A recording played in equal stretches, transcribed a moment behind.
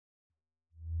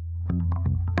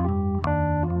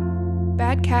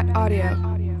Bad Cat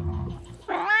Audio.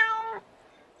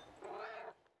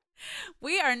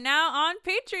 We are now on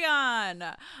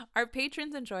Patreon. Our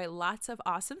patrons enjoy lots of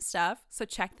awesome stuff, so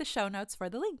check the show notes for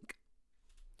the link.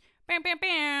 Bam, bam,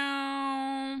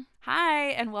 bam.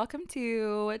 Hi, and welcome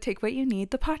to Take What You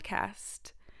Need, the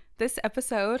podcast. This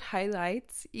episode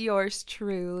highlights yours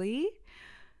truly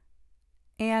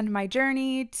and my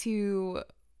journey to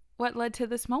what led to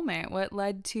this moment, what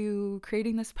led to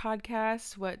creating this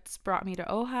podcast, what's brought me to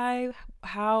Ojai,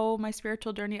 how my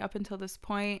spiritual journey up until this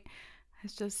point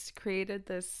has just created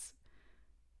this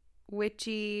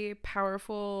witchy,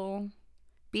 powerful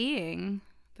being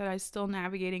that I'm still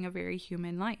navigating a very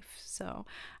human life. So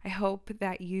I hope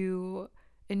that you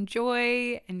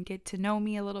enjoy and get to know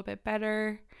me a little bit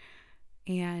better.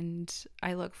 And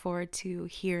I look forward to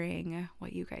hearing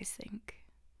what you guys think.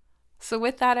 So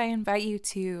with that, I invite you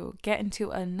to get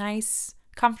into a nice,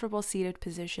 comfortable seated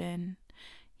position.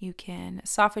 You can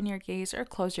soften your gaze or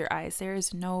close your eyes. There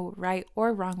is no right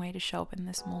or wrong way to show up in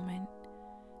this moment.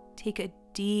 Take a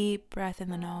deep breath in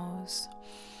the nose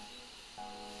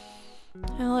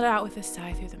and let it out with a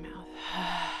sigh through the mouth.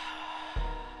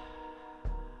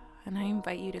 And I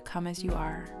invite you to come as you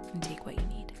are and take what you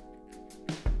need.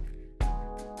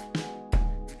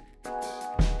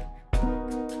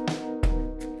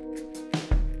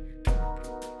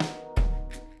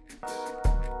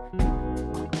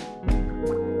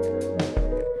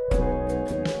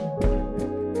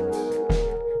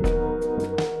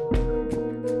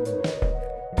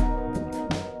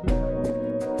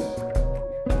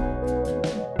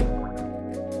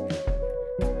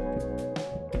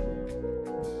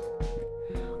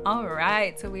 All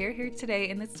right, so we are here today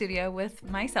in the studio with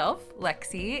myself,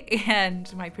 Lexi,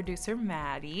 and my producer,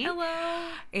 Maddie. Hello.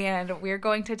 And we're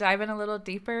going to dive in a little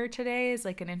deeper today as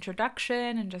like an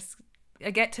introduction and just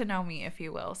a get to know me, if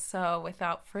you will. So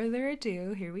without further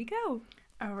ado, here we go.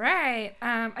 All right.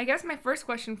 I guess my first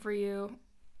question for you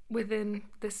within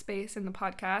this space in the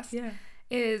podcast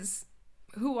is,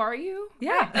 who are you?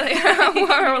 Yeah.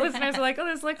 Our listeners are like, oh,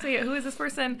 this is Lexi. Who is this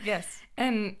person? Yes.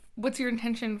 And what's your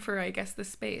intention for, I guess, this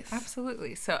space?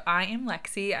 Absolutely. So I am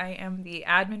Lexi. I am the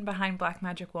admin behind Black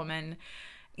Magic Woman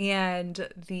and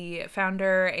the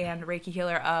founder and Reiki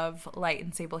healer of Light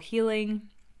and Sable Healing.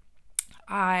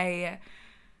 I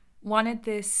wanted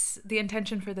the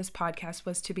intention for this podcast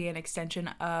was to be an extension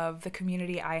of the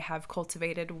community I have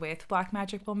cultivated with Black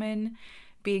Magic Woman,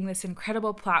 being this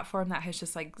incredible platform that has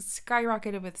just like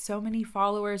skyrocketed with so many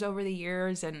followers over the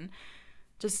years and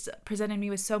just presented me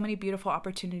with so many beautiful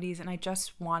opportunities. And I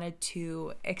just wanted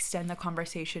to extend the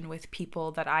conversation with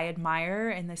people that I admire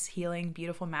in this healing,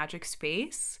 beautiful magic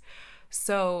space.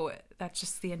 So that's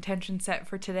just the intention set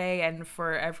for today and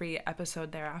for every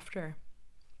episode thereafter.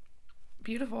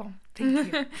 Beautiful.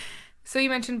 Thank you. So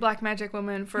you mentioned Black Magic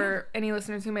Woman. For any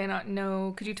listeners who may not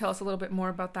know, could you tell us a little bit more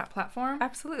about that platform?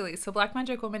 Absolutely. So Black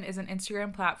Magic Woman is an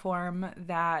Instagram platform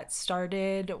that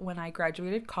started when I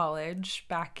graduated college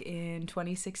back in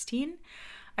 2016.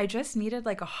 I just needed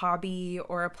like a hobby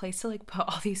or a place to like put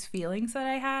all these feelings that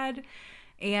I had.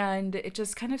 And it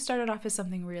just kind of started off as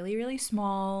something really, really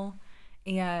small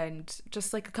and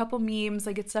just like a couple memes.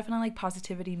 Like it's definitely like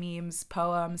positivity memes,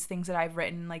 poems, things that I've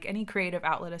written, like any creative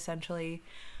outlet essentially.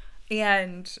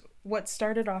 And what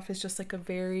started off as just like a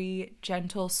very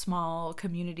gentle, small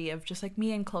community of just like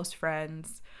me and close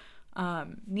friends,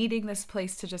 needing this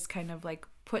place to just kind of like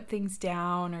put things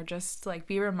down or just like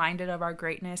be reminded of our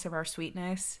greatness, of our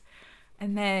sweetness.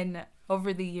 And then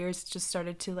over the years, it just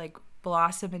started to like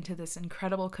blossom into this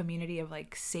incredible community of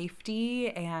like safety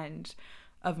and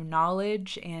of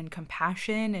knowledge and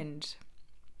compassion. And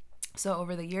so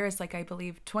over the years, like I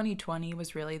believe 2020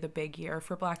 was really the big year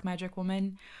for Black Magic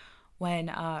Woman.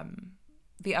 When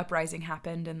the uprising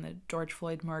happened and the George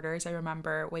Floyd murders, I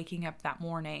remember waking up that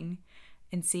morning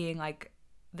and seeing like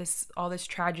all this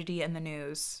tragedy in the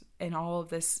news and all of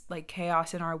this like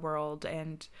chaos in our world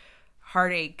and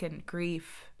heartache and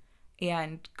grief,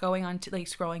 and going on to like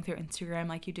scrolling through Instagram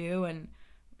like you do and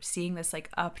seeing this like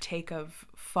uptake of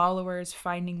followers,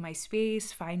 finding my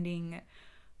space, finding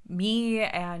me,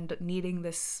 and needing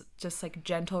this just like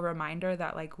gentle reminder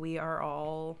that like we are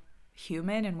all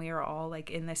human and we are all like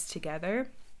in this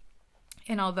together.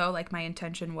 And although like my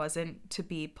intention wasn't to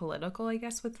be political, I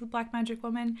guess, with the Black Magic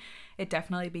Woman, it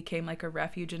definitely became like a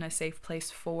refuge and a safe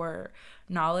place for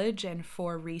knowledge and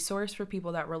for resource for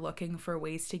people that were looking for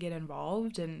ways to get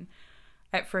involved. And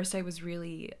at first I was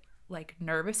really like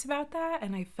nervous about that,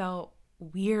 and I felt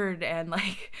weird and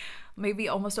like maybe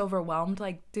almost overwhelmed.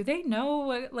 Like, do they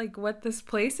know what this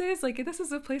place is? Like, this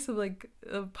is a place of like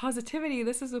of positivity.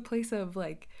 This is a place of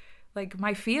like like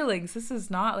my feelings. This is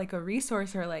not like a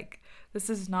resource, or like this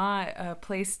is not a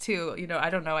place to, you know, I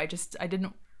don't know.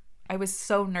 I was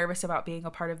so nervous about being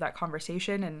a part of that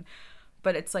conversation. And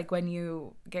but it's like when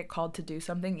you get called to do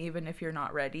something, even if you're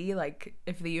not ready, like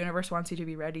if the universe wants you to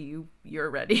be ready, you're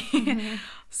ready. Mm-hmm.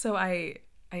 So I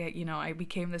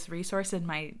became this resource, and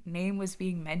my name was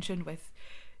being mentioned with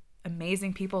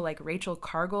amazing people like Rachel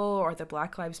Cargill or the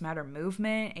Black Lives Matter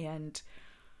movement, and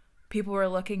people were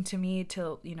looking to me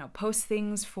to, you know, post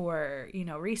things for, you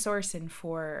know, resource and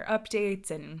for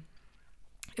updates. And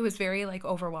it was very like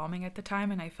overwhelming at the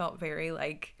time, and I felt very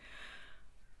like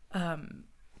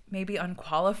maybe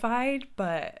unqualified,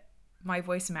 but my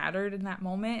voice mattered in that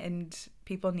moment, and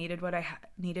people needed what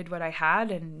I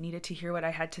had and needed to hear what I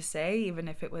had to say, even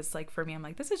if it was like, for me, I'm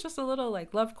like, this is just a little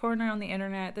like love corner on the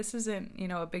internet. This isn't, you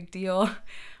know, a big deal,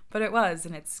 but it was,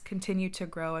 and it's continued to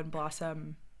grow and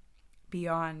blossom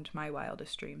beyond my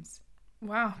wildest dreams.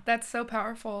 Wow, that's so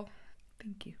powerful.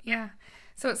 Thank you. Yeah.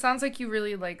 So it sounds like you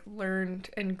really like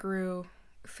learned and grew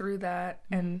through that,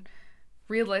 mm-hmm. and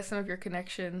realize some of your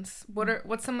connections.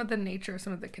 What's some of the nature of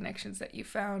some of the connections that you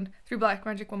found through Black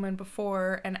Magic Woman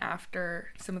before and after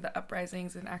some of the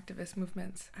uprisings and activist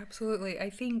movements? Absolutely. I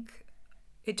think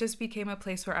it just became a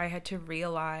place where I had to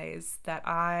realize that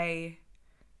I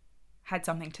had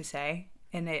something to say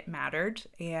and it mattered.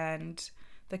 And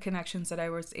the connections that I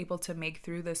was able to make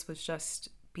through this was just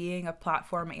being a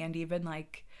platform, and even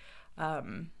like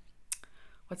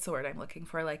what's the word I'm looking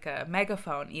for? Like a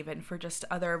megaphone, even for just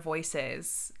other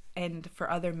voices and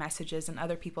for other messages and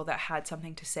other people that had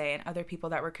something to say and other people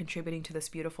that were contributing to this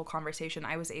beautiful conversation.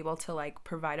 I was able to like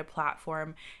provide a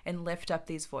platform and lift up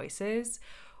these voices,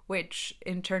 which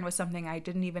in turn was something I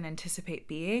didn't even anticipate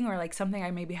being, or like something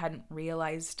I maybe hadn't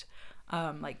realized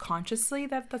like consciously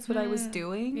that's what I was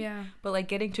doing. Yeah. But like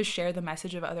getting to share the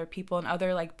message of other people and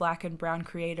other like Black and brown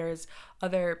creators,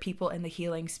 other people in the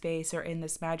healing space or in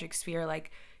this magic sphere,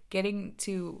 like getting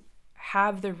to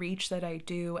have the reach that I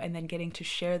do, and then getting to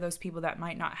share those people that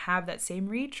might not have that same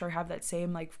reach or have that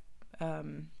same like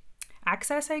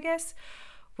access, I guess,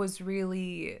 was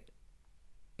really,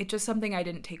 it's just something I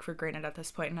didn't take for granted at this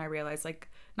point. And I realized, like,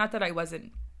 not that I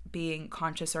wasn't being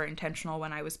conscious or intentional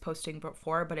when I was posting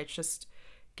before, but it's just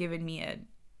given me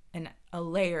an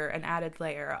added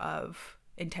layer of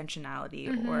intentionality,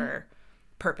 mm-hmm. or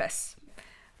purpose.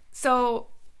 So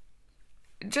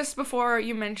just before,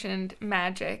 you mentioned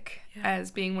magic, yeah.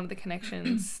 as being one of the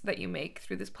connections that you make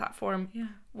through this platform. Yeah.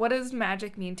 What does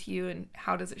magic mean to you, and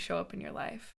how does it show up in your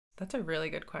life? That's a really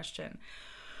good question.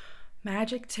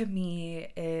 Magic to me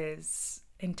is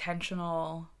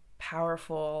intentional,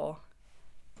 powerful,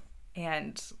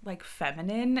 and like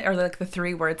feminine, or like the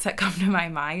three words that come to my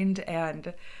mind,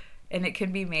 and it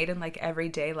can be made in like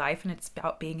everyday life, and it's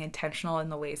about being intentional in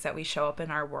the ways that we show up in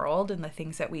our world and the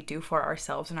things that we do for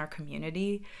ourselves and our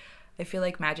community. I feel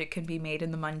like magic can be made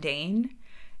in the mundane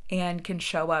and can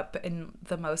show up in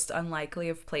the most unlikely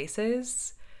of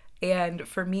places. And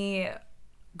for me,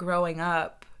 growing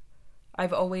up,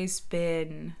 I've always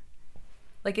been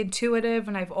like intuitive,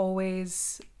 and I've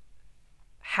always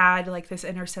had like this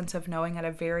inner sense of knowing at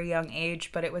a very young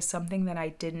age, but it was something that I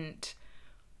didn't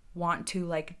want to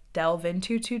like delve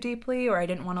into too deeply, or I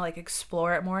didn't want to like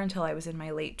explore it more until I was in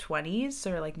my late 20s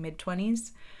or like mid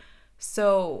 20s.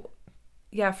 So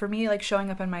yeah, for me, like showing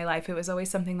up in my life, it was always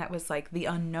something that was like the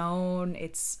unknown.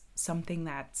 It's something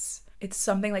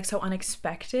like so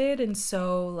unexpected and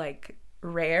so like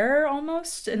rare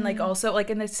almost, and like also like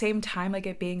in the same time, like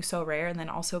it being so rare and then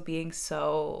also being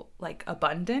so like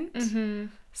abundant. Mm-hmm.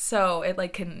 So it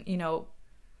like can, you know,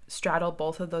 straddle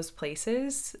both of those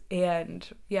places. And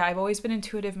yeah, I've always been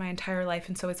intuitive my entire life,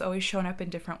 and so it's always shown up in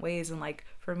different ways. And like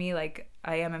for me, like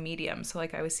I am a medium, so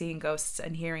like I was seeing ghosts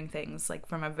and hearing things like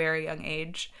from a very young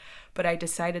age, but I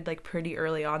decided like pretty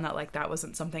early on that like that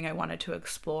wasn't something I wanted to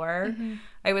explore. Mm-hmm.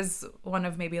 I was one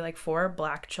of maybe like 4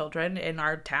 Black children in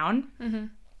our town. Mm-hmm.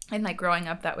 And like growing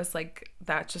up, that was like,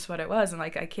 that's just what it was. And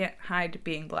like I can't hide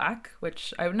being Black,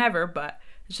 which I would never, but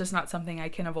it's just not something I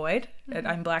can avoid. Mm-hmm.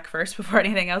 I'm Black first before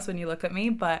anything else when you look at me.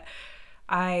 But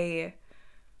I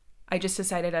just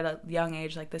decided at a young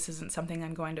age, like this isn't something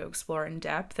I'm going to explore in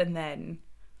depth. And then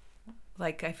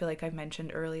like I feel like I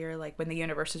mentioned earlier, like when the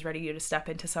universe is ready you to step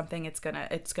into something, it's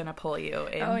gonna pull you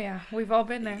in. Oh yeah, we've all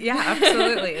been there. Yeah,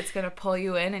 absolutely. It's gonna pull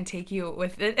you in and take you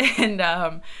with it,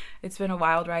 and it's been a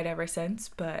wild ride ever since.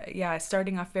 But yeah,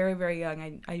 starting off very, very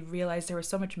young, I realized there was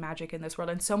so much magic in this world,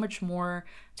 and so much more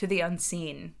to the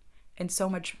unseen, and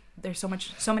there's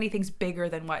so many things bigger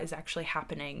than what is actually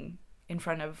happening in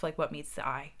front of like what meets the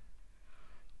eye.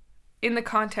 In the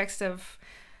context of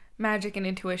magic and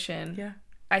intuition, yeah,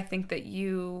 I think that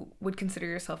you would consider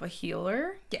yourself a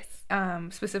healer. Yes.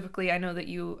 Specifically, I know that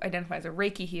you identify as a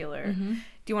Reiki healer. Mm-hmm. Do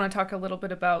you want to talk a little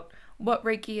bit about what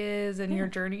Reiki is and your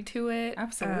journey to it?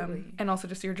 Absolutely. And also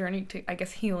just your journey to, I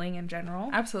guess, healing in general.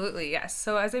 Absolutely, yes.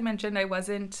 So as I mentioned, I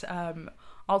wasn't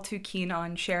all too keen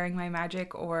on sharing my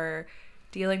magic or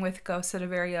dealing with ghosts at a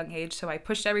very young age. So I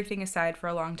pushed everything aside for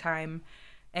a long time.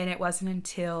 And it wasn't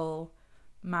until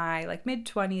my like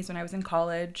mid-20s when I was in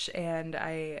college and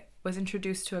I was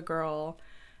introduced to a girl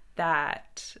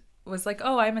that was like,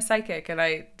 oh, I'm a psychic. And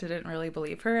I didn't really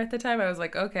believe her at the time. I was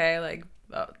like, okay, like,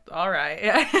 oh, all right.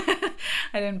 I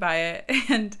didn't buy it.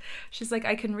 And she's like,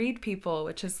 I can read people,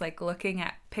 which is like looking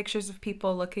at pictures of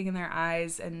people, looking in their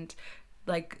eyes and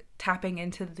like tapping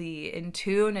into the in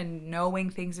tune and knowing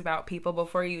things about people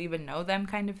before you even know them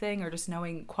kind of thing, or just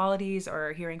knowing qualities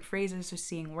or hearing phrases or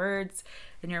seeing words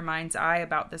in your mind's eye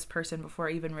about this person before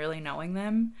even really knowing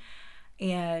them.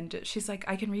 And she's like,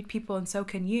 I can read people and so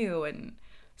can you. And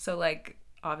so like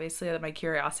obviously my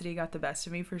curiosity got the best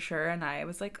of me for sure, and I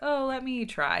was like, oh, let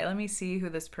me see who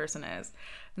this person is.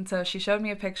 And so she showed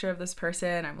me a picture of this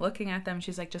person. I'm looking at them.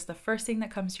 She's like, just the first thing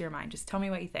that comes to your mind, just tell me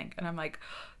what you think. And I'm like,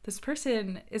 this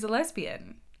person is a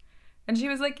lesbian. And she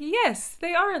was like, yes,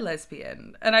 they are a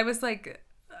lesbian. And I was like,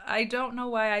 I don't know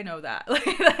why I know that.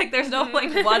 Like there's no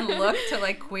like one look to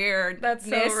like queerness. That's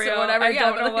so real. Or whatever. I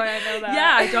don't know why I know that.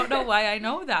 Yeah, I don't know why I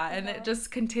know that. And it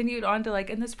just continued on to like,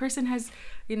 and this person has,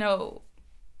 you know,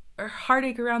 a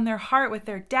heartache around their heart with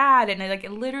their dad. And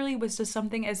it literally was just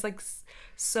something as like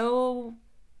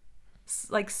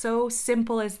so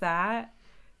simple as that.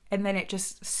 And then it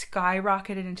just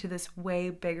skyrocketed into this way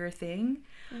bigger thing.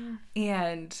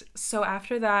 And so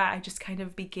after that, I just kind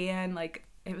of began like,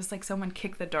 it was like someone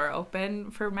kicked the door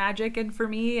open for magic and for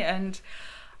me. And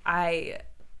I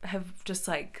have just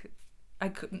like,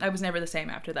 I was never the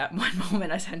same after that one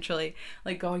moment, essentially.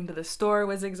 Like going to the store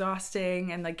was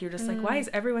exhausting, and like you're just like, why is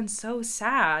everyone so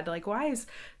sad? Like, why is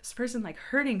this person like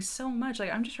hurting so much?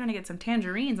 Like, I'm just trying to get some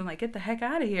tangerines and like get the heck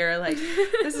out of here. Like,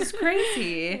 this is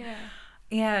crazy. Yeah.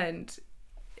 And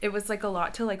it was like a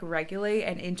lot to like regulate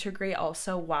and integrate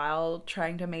also while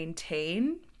trying to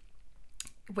maintain,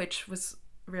 which was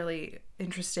really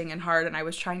interesting and hard. And I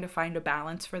was trying to find a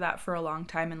balance for that for a long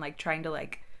time, and like trying to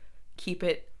like keep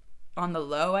it on the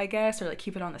low, I guess, or like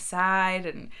keep it on the side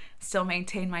and still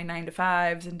maintain my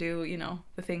 9-to-5s and do, you know,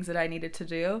 the things that I needed to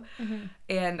do.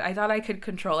 And I thought I could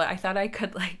control it. I thought I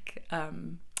could like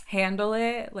handle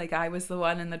it, like I was the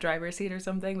one in the driver's seat or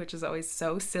something, which is always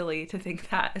so silly to think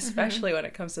that, especially when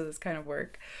it comes to this kind of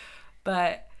work.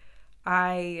 But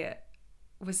I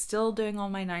was still doing all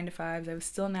my 9-to-5s. I was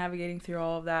still navigating through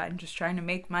all of that and just trying to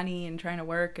make money and trying to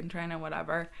work and trying to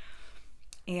whatever.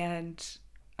 And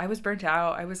I was burnt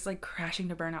out. I was like crashing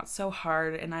to burnout so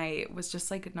hard, and I was just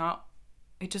like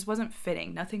it just wasn't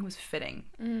fitting. Nothing was fitting.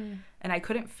 And I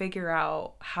couldn't figure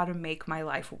out how to make my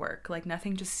life work. Like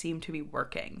nothing just seemed to be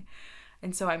working.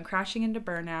 And so I'm crashing into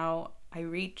burnout. I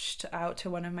reached out to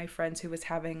one of my friends who was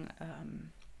having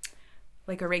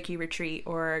like a Reiki retreat,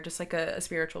 or just like a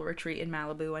spiritual retreat in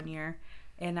Malibu one year.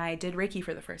 And I did Reiki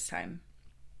for the first time.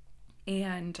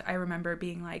 And I remember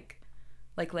being like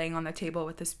laying on the table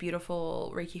with this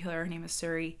beautiful Reiki healer, her name is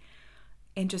Suri,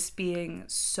 and just being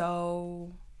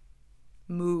so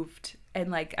moved.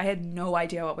 And like I had no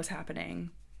idea what was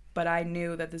happening, but I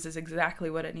knew that this is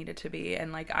exactly what it needed to be,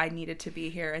 and like I needed to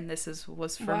be here, and this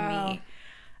was for me.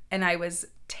 And I was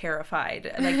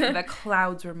terrified. Like the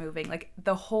clouds were moving, like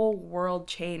the whole world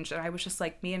changed, and I was just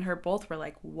like, me and her both were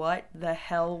like, what the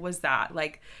hell was that?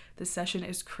 Like, this session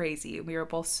is crazy. We were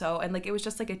both so, and like it was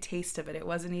just like a taste of it. It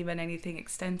wasn't even anything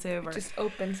extensive. Or it just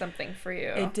opened something for you.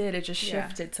 It did. It just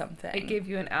shifted something. It gave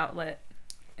you an outlet.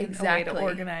 Exactly. A way to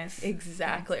organize.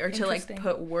 Exactly. Or to like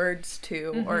put words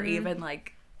to, or even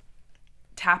like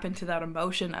tap into that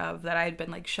emotion of that I had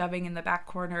been like shoving in the back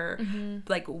corner,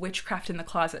 like witchcraft in the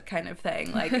closet kind of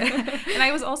thing. Like, and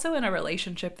I was also in a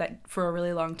relationship that for a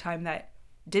really long time that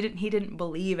he didn't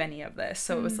believe any of this.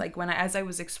 So it was like as I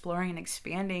was exploring and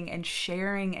expanding and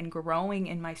sharing and growing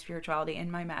in my spirituality, in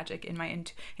my magic, in my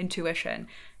intuition,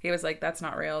 he was like, that's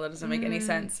not real. That doesn't make any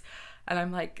sense. And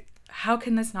I'm like, how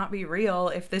can this not be real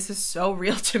if this is so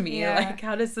real to me? Yeah. Like,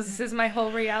 how does this is my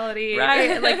whole reality.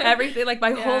 Right. Like everything, like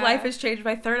my whole life has changed.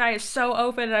 My third eye is so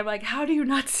open, and I'm like, how do you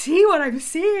not see what I'm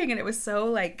seeing? And it was so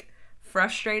like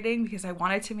frustrating because I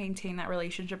wanted to maintain that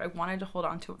relationship. I wanted to hold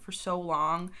on to it for so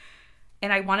long.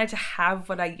 And I wanted to have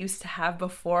what I used to have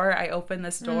before I opened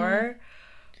this door,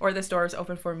 or this door was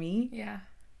open for me. Yeah.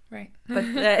 Right.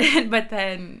 But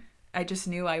then I just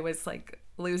knew I was like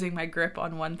losing my grip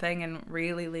on one thing and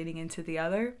really leaning into the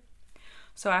other.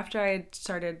 So after I had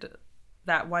started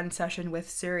that one session with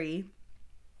Suri,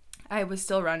 I was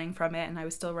still running from it, and I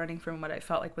was still running from what I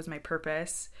felt like was my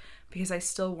purpose, because I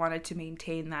still wanted to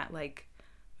maintain that like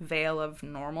veil of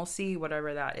normalcy,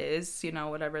 whatever that is, you know,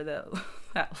 whatever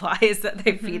that lies that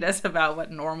they feed us about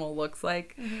what normal looks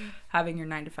like, having your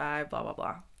 9 to 5, blah blah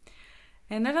blah.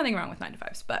 And there's nothing wrong with 9 to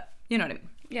 5s, but you know what I mean.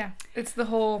 Yeah, it's the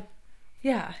whole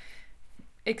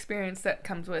experience that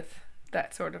comes with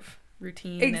that sort of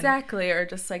routine. Exactly, or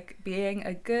just like being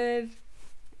a good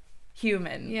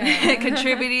human,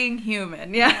 contributing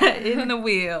human, in the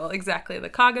wheel, exactly, the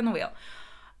cog in the wheel.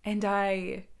 And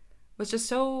I was just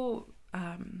so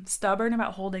stubborn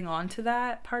about holding on to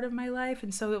that part of my life,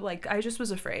 and so like I just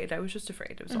was afraid. I was just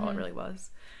afraid. It was all it really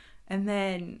was. And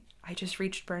then I just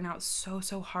reached burnout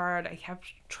so hard. I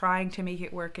kept trying to make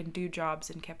it work and do jobs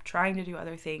and kept trying to do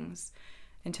other things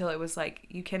until it was like,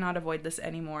 you cannot avoid this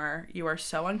anymore. You are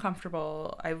so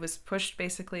uncomfortable. I was pushed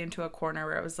basically into a corner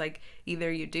where it was like,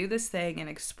 either you do this thing and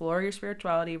explore your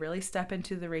spirituality, really step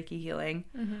into the Reiki healing,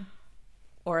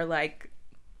 or like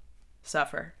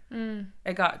suffer.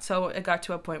 It got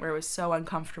to a point where it was so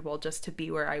uncomfortable just to be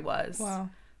where I was. Wow.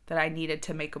 That I needed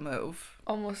to make a move.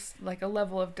 Almost like a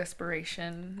level of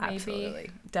desperation, maybe.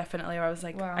 Absolutely. Definitely. Where I was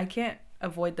like, wow. I can't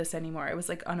avoid this anymore. It was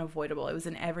like unavoidable. It was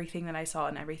in everything that I saw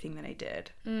and everything that I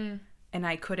did. And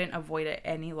I couldn't avoid it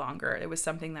any longer. It was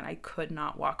something that I could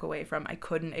not walk away from. I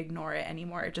couldn't ignore it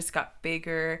anymore. It just got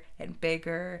bigger and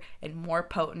bigger and more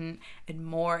potent and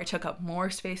more. It took up more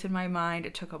space in my mind.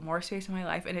 It took up more space in my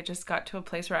life. And it just got to a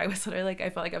place where I was literally like, I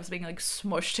felt like I was being like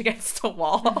smushed against a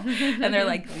wall. And they're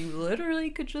like, you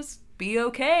literally could just be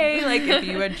okay, like if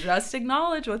you would just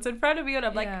acknowledge what's in front of you. And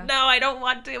I'm like, no, I don't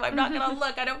want to. I'm not gonna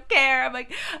look. I don't care. I'm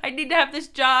like, I need to have this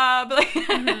job. Like,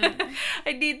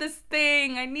 I need this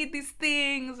thing. I need these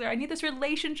things, or I need this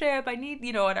relationship. I need,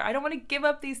 you know, I don't want to give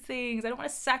up these things. I don't want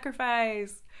to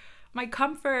sacrifice my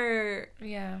comfort.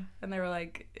 Yeah. And they were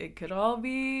like, it could all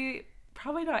be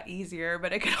probably not easier,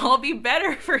 but it could all be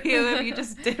better for you if you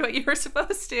just did what you were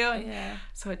supposed to. And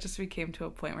so it just became to a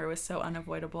point where it was so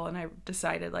unavoidable. And I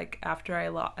decided, like, after I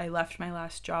left my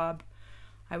last job,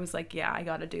 I was like, yeah, I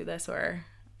got to do this, or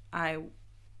I'm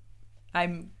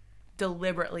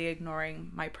deliberately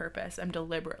ignoring my purpose. I'm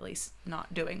deliberately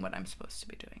not doing what I'm supposed to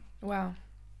be doing. Wow.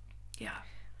 Yeah.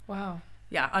 Wow.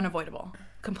 Yeah, unavoidable.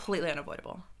 Completely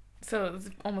unavoidable. So it was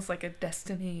almost like a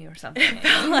destiny or something. It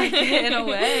felt like it in a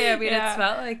way. I mean, it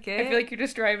felt like it. I feel like you're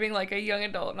describing like a young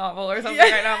adult novel or something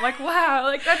right now. I'm like, wow,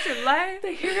 like that's your life.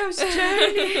 The hero's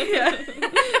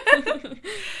journey.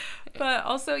 But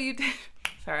also you did...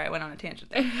 Sorry, I went on a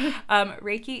tangent there.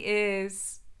 Reiki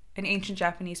is an ancient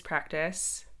Japanese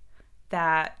practice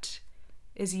that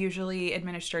is usually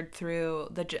administered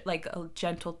through like a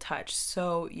gentle touch.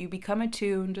 So you become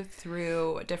attuned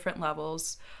through different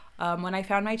levels. When I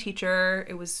found my teacher,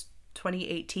 it was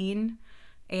 2018,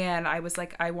 and I was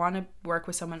like, I want to work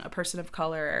with a person of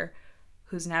color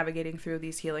who's navigating through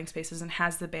these healing spaces and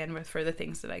has the bandwidth for the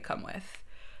things that I come with.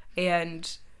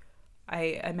 And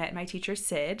I met my teacher,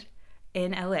 Sid,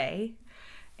 in LA.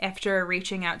 After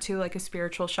reaching out to like a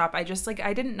spiritual shop, I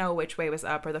didn't know which way was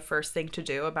up or the first thing to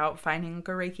do about finding a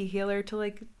Reiki healer to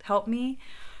like help me.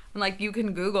 And like you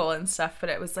can Google and stuff, but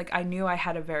it was like I knew I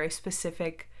had a very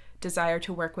specific desire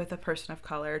to work with a person of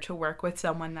color, to work with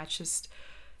someone that's just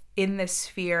in this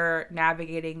sphere,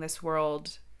 navigating this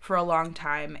world for a long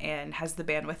time and has the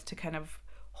bandwidth to kind of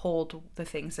hold the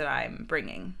things that I'm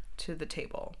bringing to the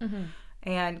table.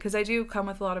 And because I do come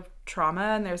with a lot of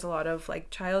trauma, and there's a lot of like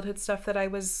childhood stuff that I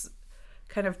was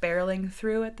kind of barreling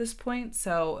through at this point,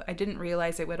 so I didn't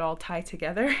realize it would all tie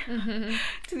together.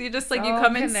 You just like you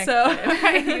come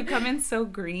in so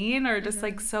green, or just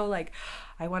like so like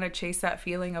I want to chase that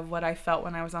feeling of what I felt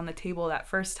when I was on the table that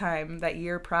first time, that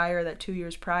year prior, that 2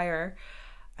 years prior.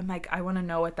 I'm like, I want to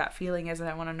know what that feeling is, and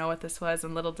I want to know what this was.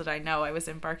 And little did I know I was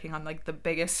embarking on like the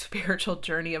biggest spiritual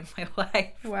journey of my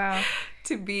life. Wow.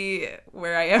 To be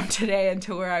where I am today and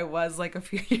to where I was like a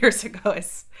few years ago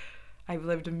is, I've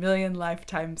lived a million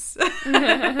lifetimes.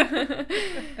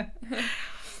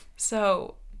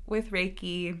 So with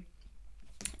Reiki,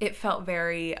 it felt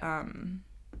very,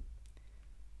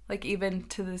 like even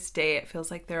to this day, it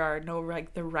feels like there are no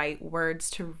like the right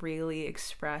words to really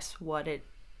express what it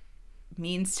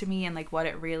means to me and like what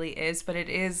it really is. But it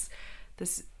is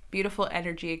this beautiful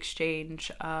energy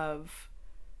exchange of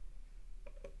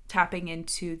tapping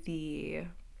into the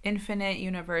infinite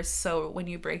universe. So when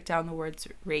you break down the words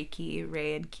Reiki,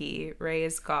 Rei, and Ki, Rei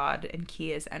is God and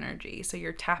Ki is energy. So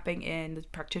you're tapping in, the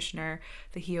practitioner,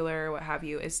 the healer, what have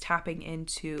you, is tapping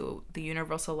into the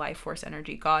universal life force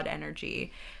energy, God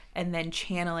energy, and then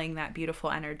channeling that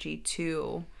beautiful energy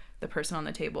to the person on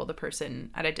the table, the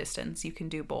person at a distance. You can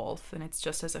do both, and it's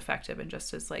just as effective and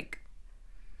just as like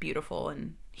beautiful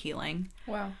and healing.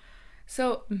 Wow.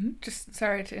 So just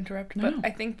sorry to interrupt, but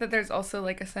I think that there's also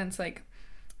like a sense like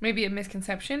maybe a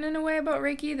misconception in a way about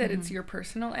Reiki that it's your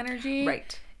personal energy.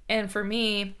 Right. And for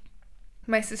me,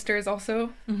 my sister is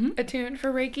also attuned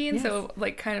for Reiki, and so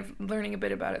like kind of learning a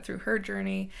bit about it through her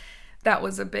journey, that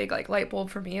was a big like light bulb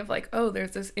for me of like, oh,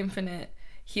 there's this infinite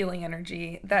healing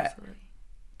energy that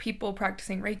people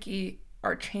practicing Reiki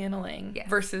are channeling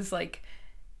versus like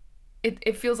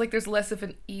it feels like there's less of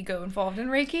an ego involved in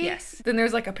Reiki than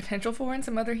there's like a potential for in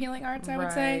some other healing arts, I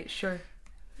would say. Sure.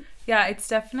 Yeah, it's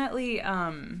definitely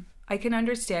I can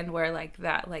understand where like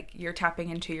that, like you're tapping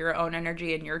into your own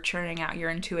energy and you're churning out your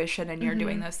intuition and you're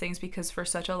doing those things, because for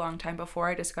such a long time before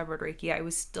I discovered Reiki, I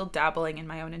was still dabbling in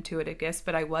my own intuitive gifts,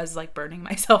 but I was like burning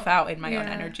myself out in my own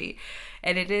energy.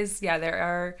 And it is,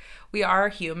 we are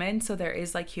human. So there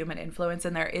is like human influence,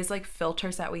 and there is like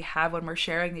filters that we have when we're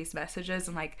sharing these messages,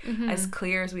 and like as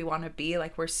clear as we want to be,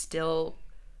 like we're still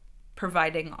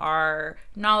providing our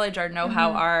knowledge, our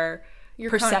know-how, our your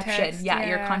perception context,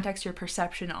 your context, your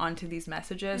perception onto these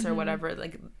messages or whatever,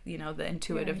 like, you know, the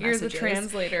intuitive messages. You're the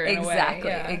translator in a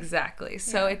way. Exactly.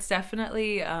 So it's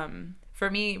definitely for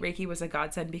me, Reiki was a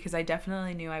godsend, because I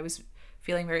definitely knew I was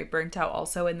feeling very burnt out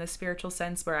also in the spiritual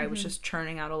sense, where I was just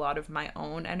churning out a lot of my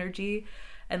own energy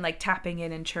and like tapping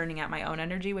in and churning out my own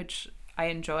energy, which I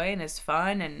enjoy and is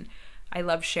fun, and I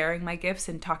love sharing my gifts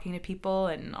and talking to people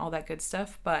and all that good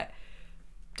stuff. But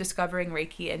discovering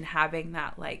Reiki and having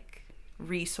that like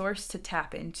resource to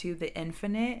tap into the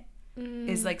infinite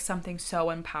is like something so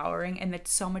empowering, and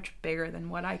it's so much bigger than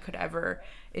what I could ever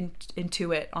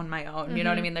intuit on my own. You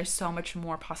know what I mean? There's so much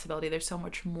more possibility, there's so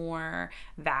much more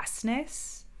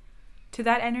vastness to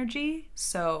that energy.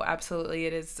 So absolutely,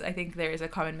 it is. I think there is a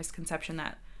common misconception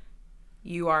that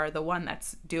you are the one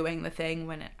that's doing the thing,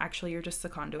 when actually you're just the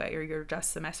conduit, or you're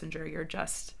just the messenger, you're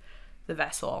just the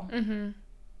vessel.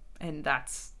 And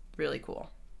that's really cool.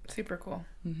 Super cool.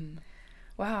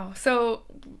 Wow. So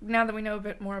now that we know a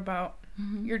bit more about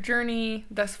your journey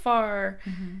thus far,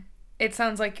 it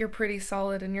sounds like you're pretty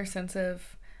solid in your sense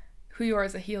of who you are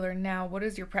as a healer now. What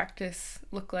does your practice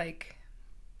look like,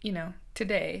 you know,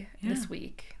 today, this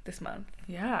week, this month?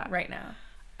 Right now.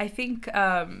 I think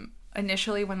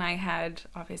initially when I had,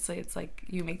 obviously it's like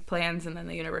you make plans and then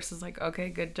the universe is like, okay,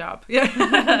 good job.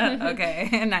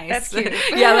 Okay, nice. That's cute.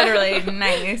 Literally,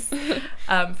 nice.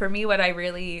 For me, what I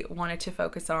really wanted to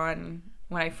focus on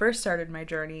when I first started my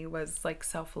journey was like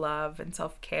self-love and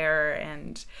self-care,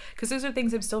 and because those are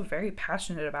things I'm still very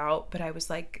passionate about, but I was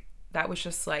like, that was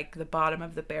just like the bottom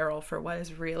of the barrel for what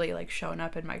has really like shown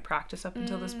up in my practice up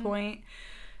until this point.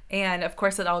 And of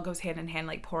course it all goes hand in hand,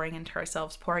 like pouring into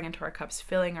ourselves, pouring into our cups,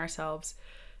 filling ourselves,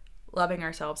 loving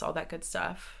ourselves, all that good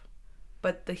stuff.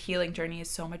 But the healing journey is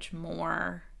so much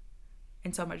more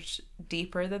and so much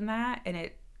deeper than that, and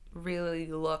it really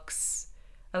looks,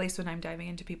 at least when I'm diving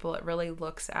into people, it really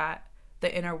looks at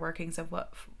the inner workings of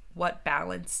what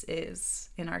balance is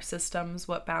in our systems,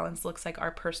 what balance looks like,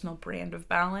 our personal brand of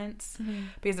balance,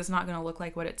 because it's not going to look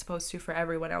like what it's supposed to for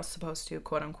everyone else supposed to,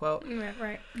 quote unquote.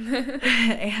 Right.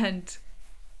 And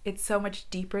it's so much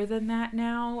deeper than that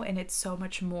now, and it's so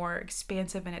much more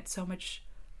expansive, and it's so much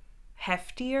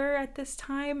heftier at this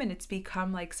time, and it's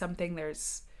become like something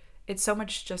it's so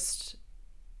much just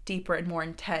deeper and more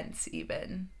intense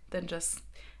even than just,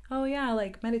 oh yeah,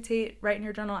 like meditate, write in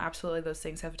your journal. Absolutely, those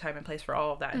things have a time and place for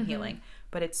all of that in healing,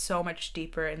 but it's so much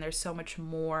deeper, and there's so much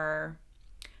more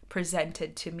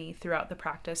presented to me throughout the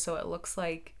practice. So it looks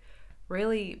like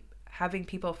really having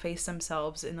people face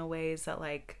themselves in the ways that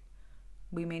like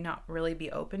we may not really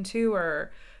be open to,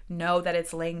 or know that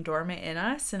it's laying dormant in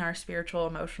us, in our spiritual,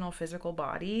 emotional, physical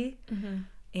body,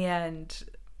 and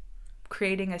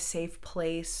creating a safe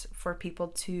place for people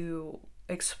to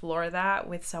explore that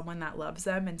with someone that loves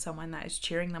them and someone that is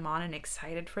cheering them on and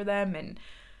excited for them, and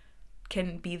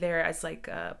can be there as like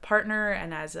a partner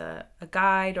and as a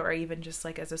guide, or even just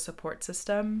like as a support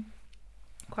system,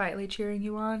 quietly cheering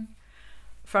you on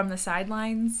from the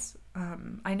sidelines.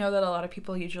 I know that a lot of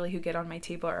people usually who get on my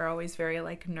table are always very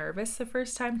like nervous the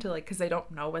first time to like, because they don't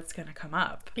know what's going to come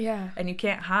up. And you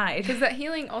can't hide. Because that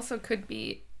healing also could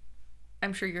be,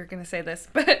 I'm sure you're going to say this,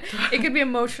 but it could be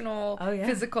emotional,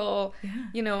 physical,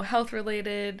 you know, health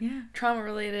related, trauma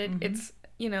related. It's,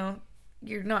 you know,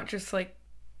 you're not just like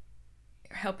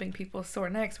helping people sore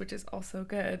necks, which is also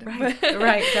good. Right,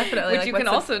 definitely. Which like, you can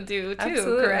also do too,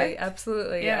 absolutely, correct?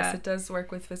 Absolutely, yes. It does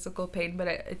work with physical pain, but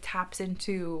it taps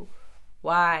into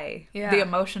why, Yeah. the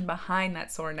emotion behind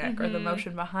that sore neck, or the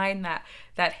emotion behind that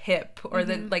hip, or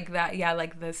the like that,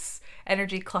 like this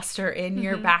energy cluster in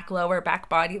your lower back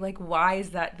body. Like, why is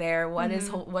that there? What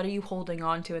are you holding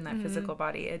on to in that physical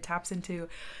body? It taps into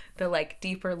the like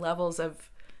deeper levels of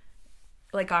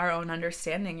like our own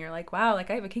understanding. You're like, wow, like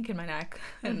I have a kink in my neck,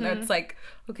 and that's like,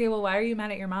 okay, well, why are you mad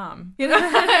at your mom? You know,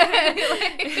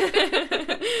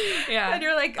 yeah, and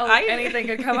you're like, anything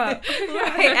could come up.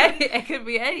 Right, it could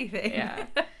be anything. Yeah.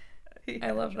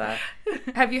 I love that.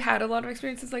 Have you had a lot of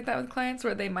experiences like that with clients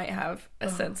where they might have a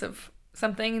sense of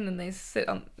something, and then they sit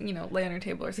on, lay on your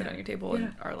table or sit on your table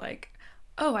and are like,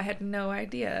 oh, I had no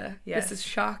idea. Yes. This is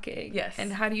shocking. Yes.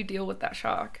 And how do you deal with that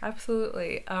shock?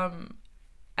 Absolutely.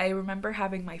 I remember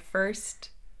having my first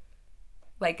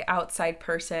like outside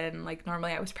person. Like,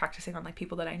 normally I was practicing on like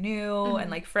people that I knew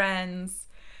and like friends,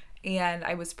 and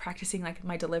I was practicing like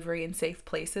my delivery in safe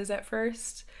places at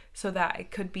first, so that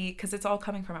it could be, because it's all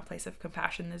coming from a place of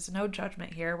compassion. There's no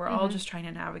judgment here. We're all just trying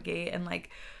to navigate, and like,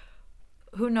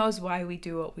 who knows why we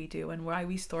do what we do and why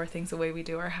we store things the way we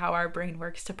do, or how our brain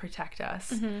works to protect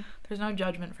us. There's no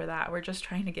judgment for that. We're just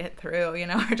trying to get through,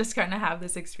 we're just trying to have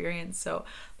this experience. So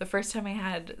the first time I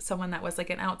had someone that was like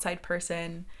an outside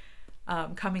person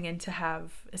coming in to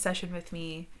have a session with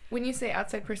me. When you say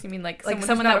outside person, you mean like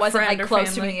someone that wasn't like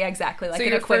close to me? Exactly. Like, so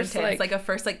an acquaintance, first, like a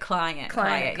first like client.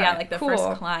 Client. Yeah, like the first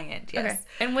client. Yes. Okay.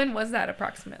 And when was that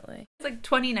approximately? It's like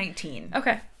 2019.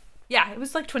 Okay. Yeah, it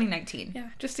was like 2019.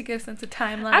 Yeah, just to get a sense of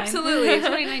timeline. Absolutely,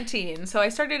 2019. So I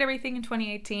started everything in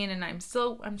 2018, and I'm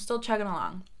still chugging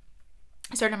along.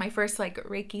 I started my first like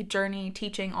Reiki journey,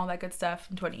 teaching, all that good stuff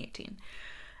in 2018.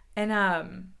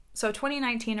 And so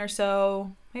 2019 or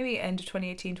so, maybe end of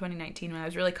 2018, 2019, when I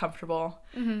was really comfortable,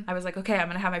 I was like, okay, I'm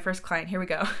gonna have my first client. Here we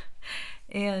go.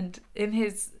 And in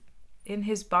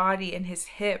his body, in his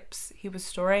hips, he was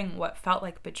storing what felt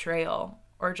like betrayal,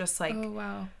 or just like, oh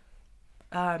wow,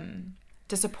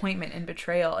 disappointment and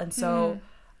betrayal. And so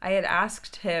I had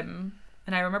asked him,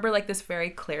 and I remember like this very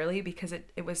clearly, because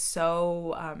it was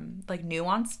so like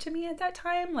nuanced to me at that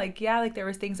time. Like, yeah, like there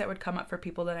was things that would come up for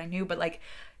people that I knew, but like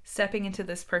stepping into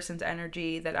this person's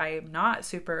energy that I am not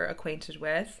super acquainted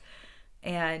with,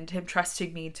 and him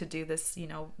trusting me to do this,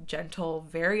 gentle,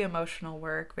 very emotional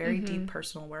work, very deep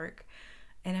personal work,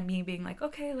 and me being like,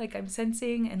 okay, like I'm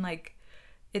sensing, and like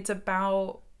it's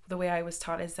about, the way I was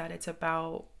taught is that it's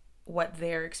about what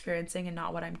they're experiencing and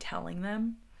not what I'm telling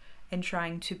them, and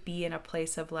trying to be in a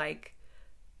place of like,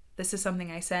 this is something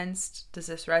I sensed. Does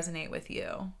this resonate with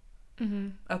you?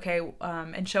 Okay.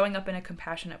 And showing up in a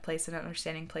compassionate place, an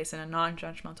understanding place, and a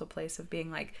non-judgmental place of being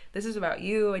like, this is about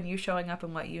you, and you showing up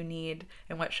in what you need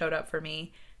and what showed up for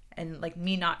me, and like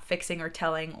me not fixing or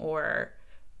telling or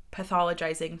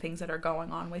pathologizing things that are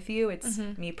going on with you. It's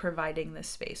me providing this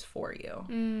space for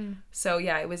you. So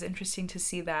yeah, it was interesting to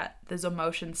see that those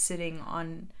emotions sitting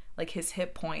on like his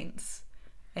hip points,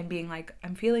 and being like,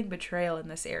 I'm feeling betrayal in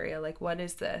this area. Like, what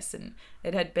is this? And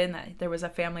it had been that there was a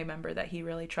family member that he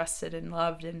really trusted and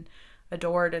loved and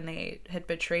adored, and they had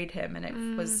betrayed him, and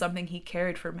it was something he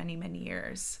carried for many, many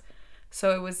years.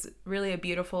 So it was really a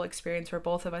beautiful experience for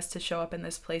both of us to show up in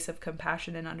this place of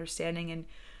compassion and understanding and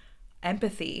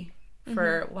empathy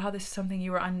for, wow, this is something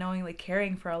you were unknowingly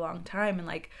carrying for a long time, and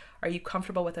like, are you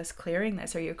comfortable with us clearing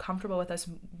this? Are you comfortable with us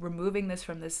removing this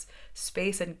from this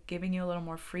space and giving you a little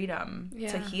more freedom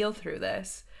to heal through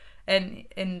this? And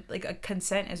like, a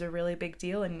consent is a really big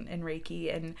deal in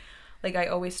Reiki. And like, I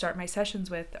always start my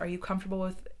sessions with, are you comfortable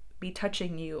with me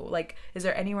touching you? Like, is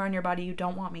there anywhere on your body you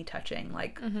don't want me touching?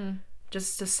 Like,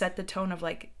 just to set the tone of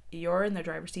like, you're in the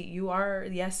driver's seat. You are,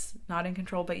 yes, not in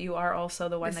control, but you are also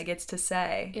the one that gets to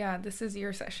say, yeah, this is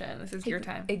your session. This is your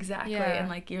time. Exactly. Yeah. And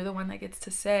like, you're the one that gets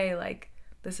to say, like,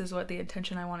 this is what the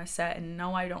intention I want to set. And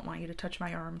no, I don't want you to touch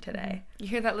my arm today. You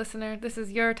hear that, listener? This is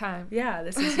your time. Yeah.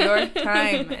 This is your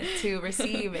time to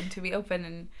receive and to be open,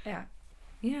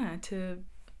 and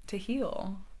to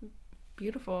heal.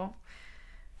 Beautiful.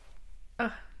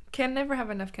 Can never have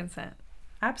enough consent.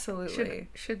 Absolutely.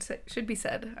 Should be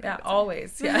said. Yeah,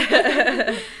 always.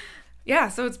 Yeah. Yeah,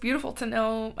 so it's beautiful to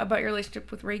know about your relationship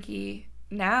with Reiki.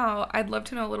 Now, I'd love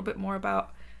to know a little bit more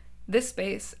about this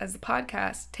space as the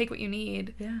podcast. Take what you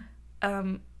need. Yeah.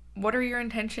 What are your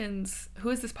intentions?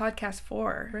 Who is this podcast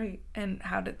for? Right. And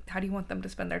how do you want them to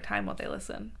spend their time while they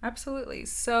listen? Absolutely.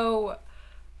 So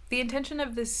the intention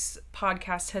of this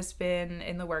podcast has been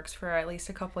in the works for at least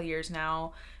a couple of years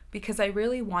now, because I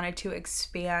really wanted to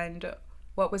expand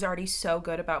what was already so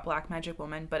good about Black Magic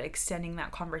Woman, but extending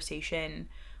that conversation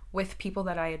with people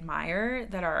that I admire,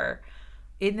 that are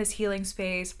in this healing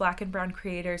space, Black and brown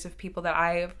creators, of people that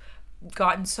I've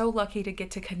gotten so lucky to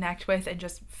get to connect with and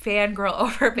just fangirl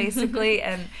over basically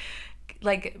and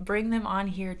like bring them on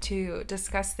here to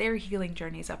discuss their healing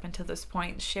journeys up until this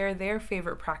point, share their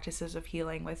favorite practices of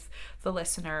healing with the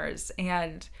listeners,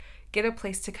 and get a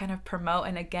place to kind of promote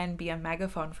and again be a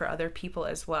megaphone for other people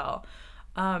as well.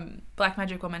 Black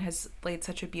Magic Woman has laid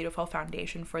such a beautiful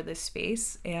foundation for this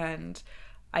space, and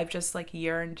I've just like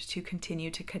yearned to continue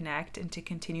to connect and to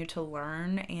continue to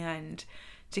learn and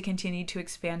to continue to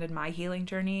expand in my healing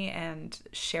journey and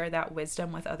share that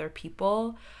wisdom with other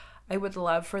people. I would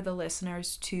love for the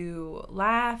listeners to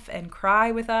laugh and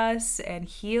cry with us and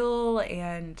heal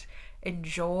and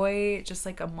enjoy just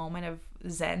like a moment of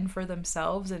zen for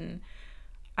themselves. And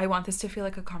I want this to feel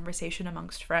like a conversation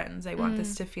amongst friends. I want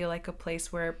this to feel like a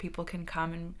place where people can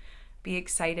come and be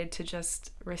excited to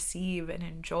just receive and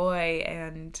enjoy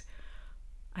and,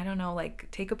 I don't know, like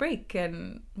take a break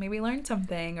and maybe learn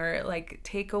something or like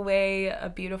take away a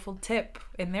beautiful tip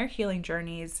in their healing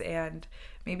journeys and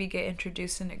maybe get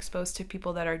introduced and exposed to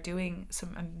people that are doing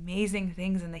some amazing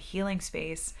things in the healing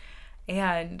space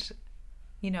and,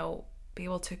 you know, be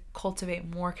able to cultivate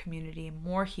more community,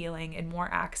 more healing, and more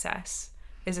access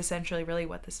is essentially really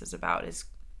what this is about. Is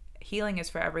healing is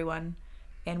for everyone,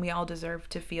 and we all deserve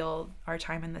to feel our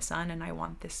time in the sun, and I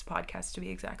want this podcast to be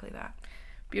exactly that.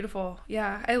 Beautiful.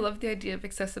 Yeah, I love the idea of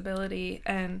accessibility,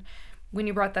 and when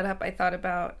you brought that up, I thought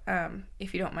about,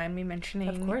 if you don't mind me mentioning,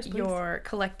 of course, please, your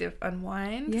collective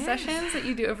unwind sessions that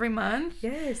you do every month.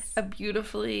 Yes. A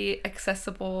beautifully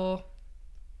accessible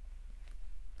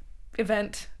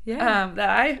event that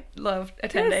I love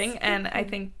attending. Yes. And I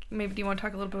think maybe do you want to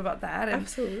talk a little bit about that and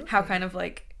Absolutely. How kind of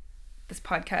like this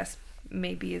podcast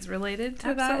maybe is related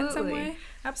to that in some way?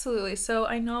 Absolutely. So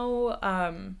I know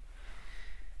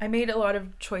I made a lot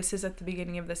of choices at the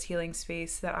beginning of this healing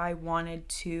space that I wanted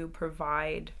to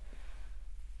provide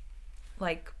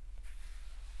like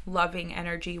loving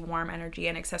energy, warm energy,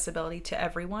 and accessibility to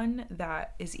everyone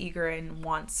that is eager and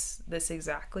wants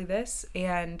exactly this.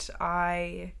 And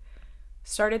I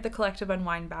started the Collective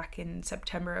Unwind back in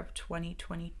September of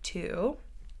 2022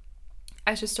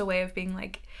 as just a way of being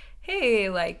like, hey,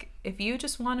 like, if you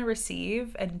just want to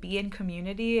receive and be in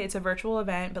community, it's a virtual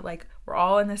event, but like we're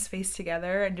all in this space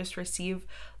together and just receive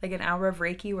like an hour of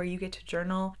Reiki where you get to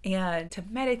journal and to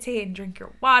meditate and drink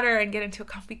your water and get into a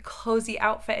comfy, cozy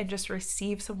outfit and just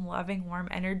receive some loving, warm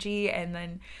energy and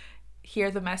then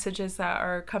hear the messages that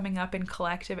are coming up in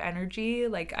collective energy.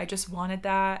 Like, I just wanted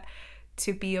that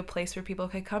to be a place where people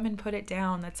could come and put it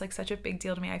down. That's like such a big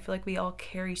deal to me. I feel like we all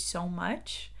carry so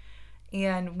much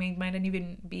and we might not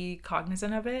even be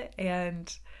cognizant of it,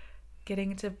 and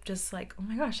getting to just like, oh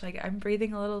my gosh, like I'm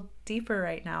breathing a little deeper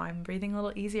right now. I'm breathing a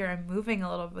little easier. I'm moving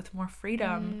a little with more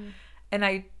freedom.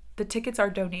 And the tickets are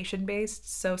donation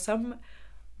based. So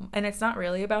and it's not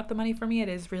really about the money for me. It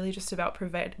is really just about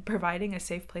providing a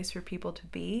safe place for people to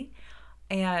be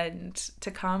and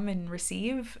to come and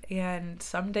receive. And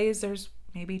some days there's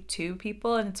maybe 2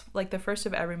 people and it's like the first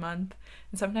of every month,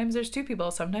 and sometimes there's 2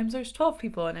 people, sometimes there's 12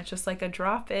 people, and it's just like a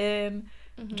drop in,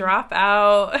 drop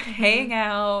out, hang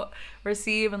out,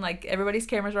 receive, and like everybody's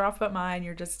cameras are off but mine.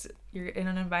 You're in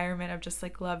an environment of just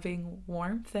like loving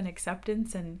warmth and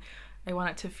acceptance, and I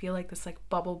want it to feel like this like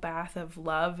bubble bath of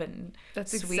love and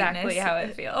that's sweetness. Exactly how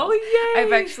it feels. Oh yay!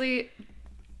 I've actually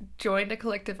joined a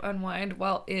Collective Unwind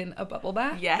while in a bubble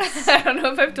bath. Yes. I don't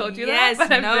know if I've told you that,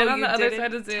 but I've been on the other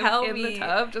side of Zoom in the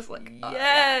tub, just like, oh,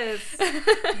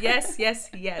 yes.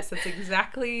 Yes. That's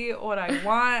exactly what I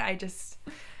want.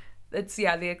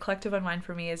 The Collective Unwind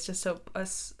for me is just a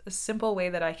simple way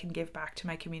that I can give back to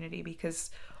my community,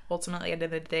 because ultimately at the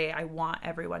end of the day, I want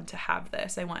everyone to have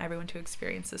this. I want everyone to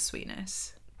experience this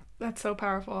sweetness. That's so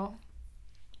powerful.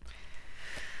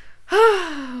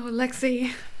 Oh,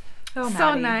 Lexi. Oh,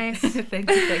 so nice. Thank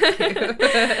you.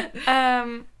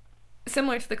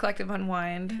 Similar to the Collective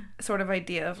Unwind sort of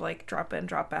idea of like drop in,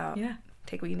 drop out. Yeah.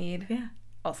 Take what you need. Yeah.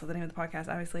 Also the name of the podcast,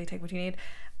 obviously, take what you need.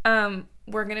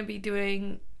 We're going to be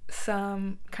doing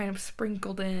some kind of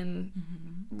sprinkled in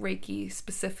Reiki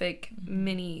specific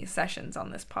mini sessions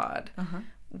on this pod.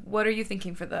 What are you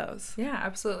thinking for those? Yeah,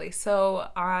 absolutely. So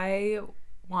I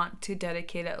want to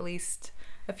dedicate at least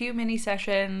a few mini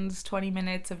sessions, 20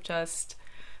 minutes of just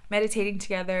meditating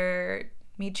together,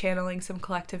 me channeling some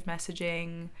collective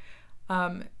messaging.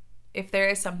 If there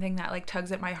is something that like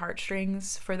tugs at my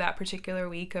heartstrings for that particular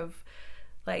week of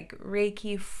like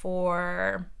Reiki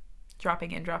for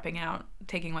dropping in, dropping out,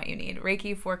 taking what you need,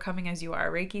 Reiki for coming as you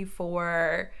are, Reiki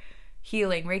for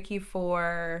healing, Reiki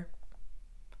for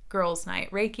girls' night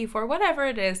Reiki for, whatever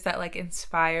it is that like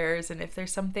inspires. And if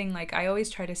there's something, like, I always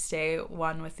try to stay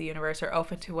one with the universe or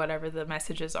open to whatever the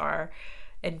messages are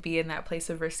and be in that place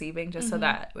of receiving, just so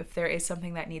that if there is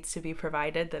something that needs to be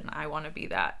provided, then I want to be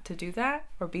that to do that,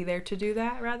 or be there to do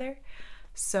that rather.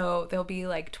 So there'll be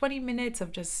like 20 minutes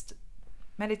of just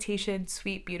meditation,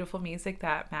 sweet, beautiful music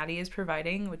that Maddie is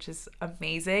providing, which is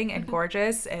amazing and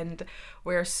gorgeous. And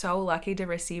we're so lucky to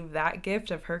receive that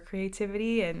gift of her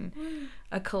creativity and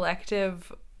a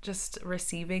collective just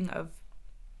receiving of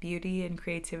beauty and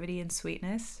creativity and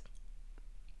sweetness.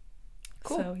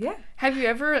 Cool. So, yeah. Have you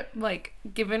ever, like,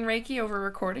 given Reiki over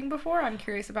recording before? I'm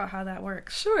curious about how that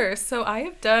works. Sure. So I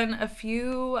have done a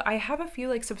few,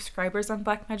 like, subscribers on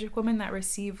Black Magic Woman that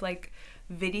receive, like,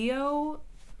 video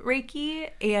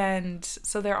Reiki. And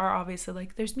so there are obviously,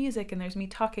 like, there's music and there's me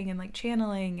talking and, like,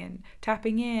 channeling and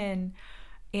tapping in.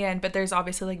 But there's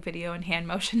obviously, like, video and hand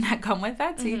motion that come with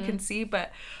that, so you can see.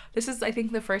 But this is, I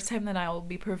think, the first time that I will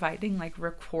be providing, like,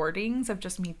 recordings of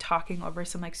just me talking over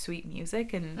some, like, sweet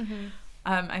music. And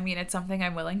I mean, it's something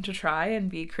I'm willing to try and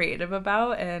be creative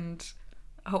about, and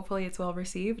hopefully it's well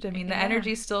received. I mean, the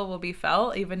energy still will be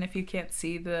felt, even if you can't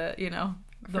see the, you know,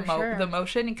 the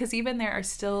motion. Because even there are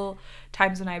still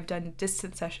times when I've done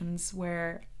distant sessions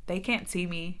where they can't see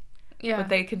me, but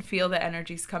they can feel the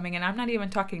energies coming, and I'm not even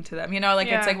talking to them. You know, like,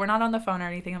 it's like we're not on the phone or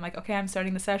anything. I'm like, okay, I'm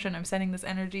starting the session. I'm sending this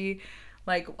energy.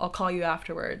 Like, I'll call you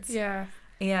afterwards. Yeah.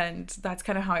 And that's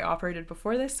kind of how I operated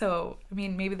before this. So, I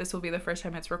mean, maybe this will be the first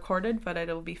time it's recorded, but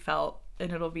it'll be felt,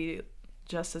 and it'll be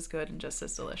just as good and just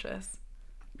as delicious.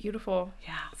 Beautiful.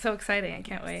 Yeah. So exciting. I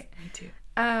can't wait. Me too.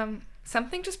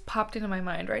 Something just popped into my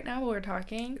mind right now while we're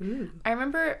talking. Ooh. I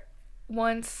remember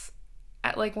once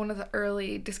at, like, one of the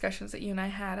early discussions that you and I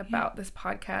had about this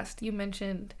podcast, you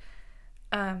mentioned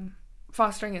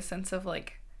fostering a sense of,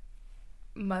 like,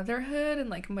 motherhood and,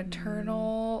 like,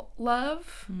 maternal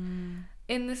love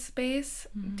in this space.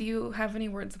 Do you have any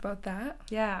words about that?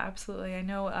 Yeah, absolutely. I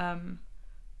know.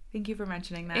 Thank you for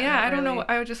mentioning that. Yeah, I don't know.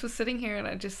 I just was sitting here and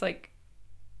I just, like,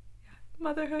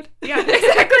 motherhood. Yeah,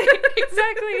 exactly.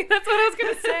 Exactly. That's what I was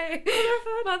going to say.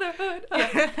 Motherhood.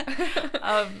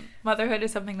 Yeah. Motherhood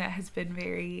is something that has been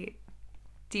very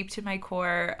deep to my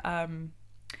core.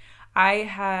 I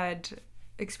had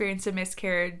experienced a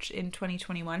miscarriage in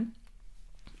 2021,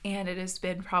 and it has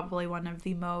been probably one of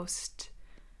the most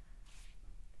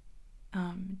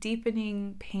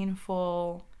deepening,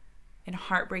 painful, and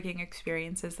heartbreaking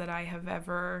experiences that I have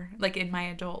ever, like, in my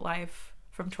adult life,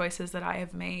 from choices that I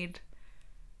have made.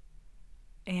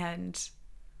 And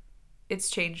it's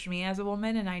changed me as a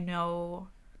woman, and I know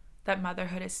that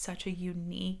motherhood is such a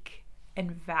unique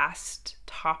and vast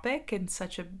topic and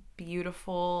such a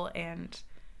beautiful and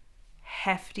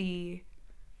hefty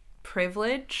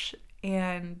privilege.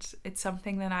 And it's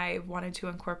something that I wanted to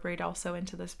incorporate also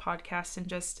into this podcast, and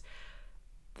just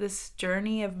this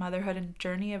journey of motherhood and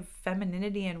journey of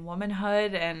femininity and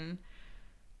womanhood and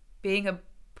being a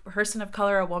person of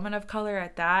color, a woman of color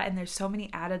at that. And there's so many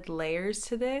added layers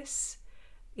to this,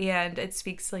 and it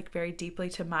speaks, like, very deeply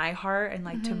to my heart and,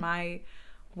 like, to my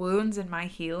wounds and my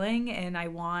healing. And I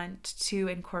want to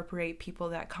incorporate people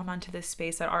that come onto this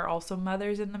space that are also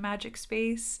mothers in the magic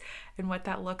space, and what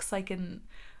that looks like in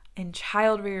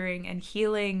child rearing and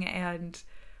healing and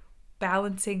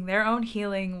balancing their own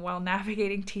healing while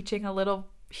navigating teaching a little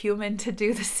human to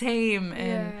do the same.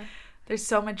 And there's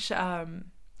so much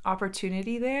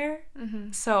opportunity there.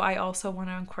 So I also want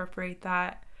to incorporate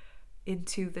that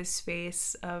into this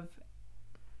space of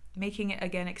making it,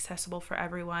 again, accessible for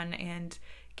everyone, and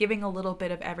giving a little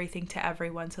bit of everything to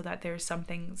everyone, so that there's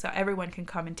something, so everyone can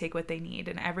come and take what they need,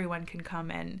 and everyone can come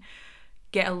and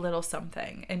get a little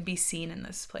something and be seen in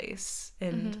this place.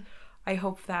 And I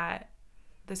hope that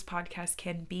this podcast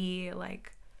can be,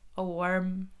 like, a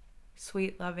warm,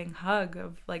 sweet, loving hug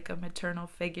of, like, a maternal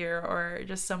figure, or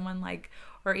just someone, like,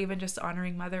 or even just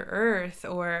honoring Mother Earth,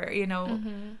 or, you know,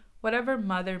 whatever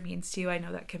mother means to you. I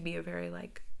know that can be a very,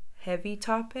 like, heavy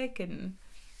topic, and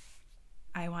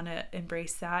I want to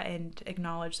embrace that and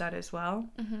acknowledge that as well.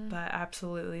 But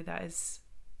absolutely, it's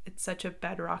such a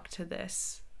bedrock to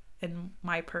this and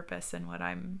my purpose and what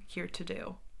I'm here to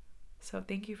do. So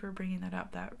thank you for bringing that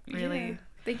up. That really...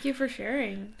 Thank you for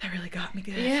sharing. That really got me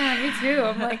good. Yeah, me too.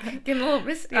 I'm, like, getting a little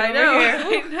misty I over know.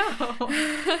 here. I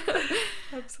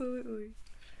know. Absolutely.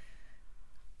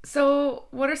 So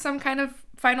what are some kind of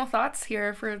final thoughts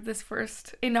here for this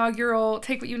first inaugural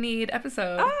Take What You Need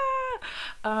episode?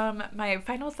 My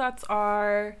final thoughts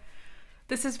are,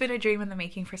 this has been a dream in the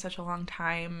making for such a long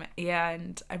time,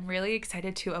 and I'm really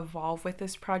excited to evolve with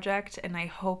this project, and I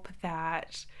hope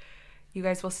that you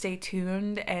guys will stay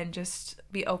tuned and just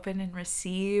be open and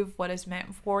receive what is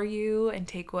meant for you and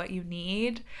take what you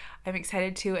need. I'm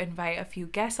excited to invite a few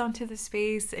guests onto the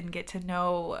space and get to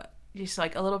know just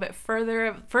like a little bit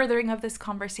furthering of this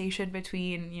conversation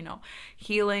between,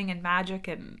 healing and magic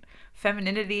and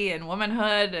femininity and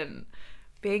womanhood and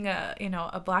being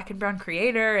a Black and brown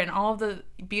creator and all of the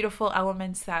beautiful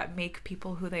elements that make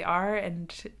people who they are.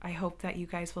 And I hope that you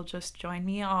guys will just join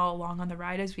me all along on the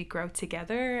ride as we grow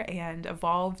together and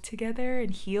evolve together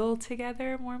and heal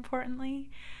together, more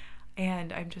importantly.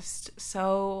 And I'm just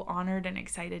so honored and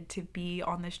excited to be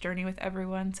on this journey with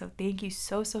everyone. So thank you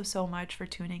so, so, so much for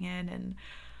tuning in, and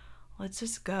let's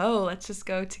just go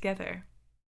together.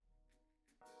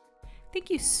 Thank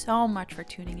you so much for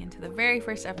tuning into the very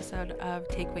first episode of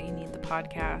Take What You Need, the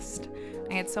podcast.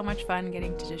 I had so much fun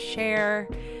getting to just share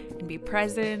and be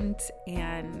present,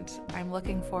 and I'm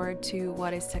looking forward to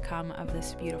what is to come of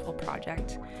this beautiful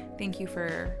project. Thank you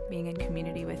for being in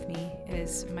community with me. It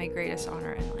is my greatest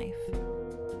honor in life.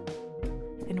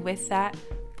 And with that,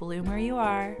 bloom where you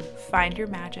are, find your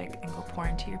magic, and go pour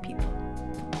into your people.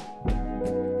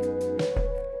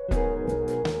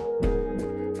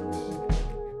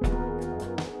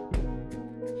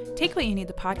 Take What You Need,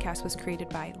 the podcast was created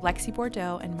by Lexi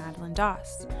Bordeaux and Madeline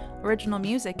Doss. Original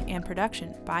music and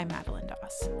production by Madeline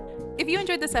Doss. If you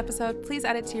enjoyed this episode, please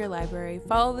add it to your library,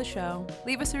 follow the show,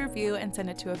 leave us a review, and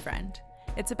send it to a friend.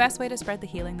 It's the best way to spread the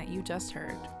healing that you just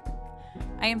heard.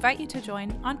 I invite you to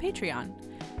join on Patreon.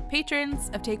 Patrons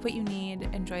of Take What You Need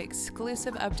enjoy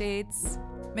exclusive updates,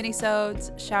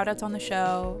 minisodes, shoutouts on the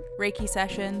show, Reiki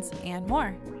sessions, and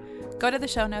more. Go to the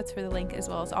show notes for the link as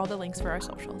well as all the links for our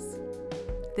socials.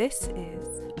 This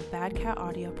is a Bad Cat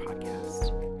Audio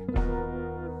Podcast.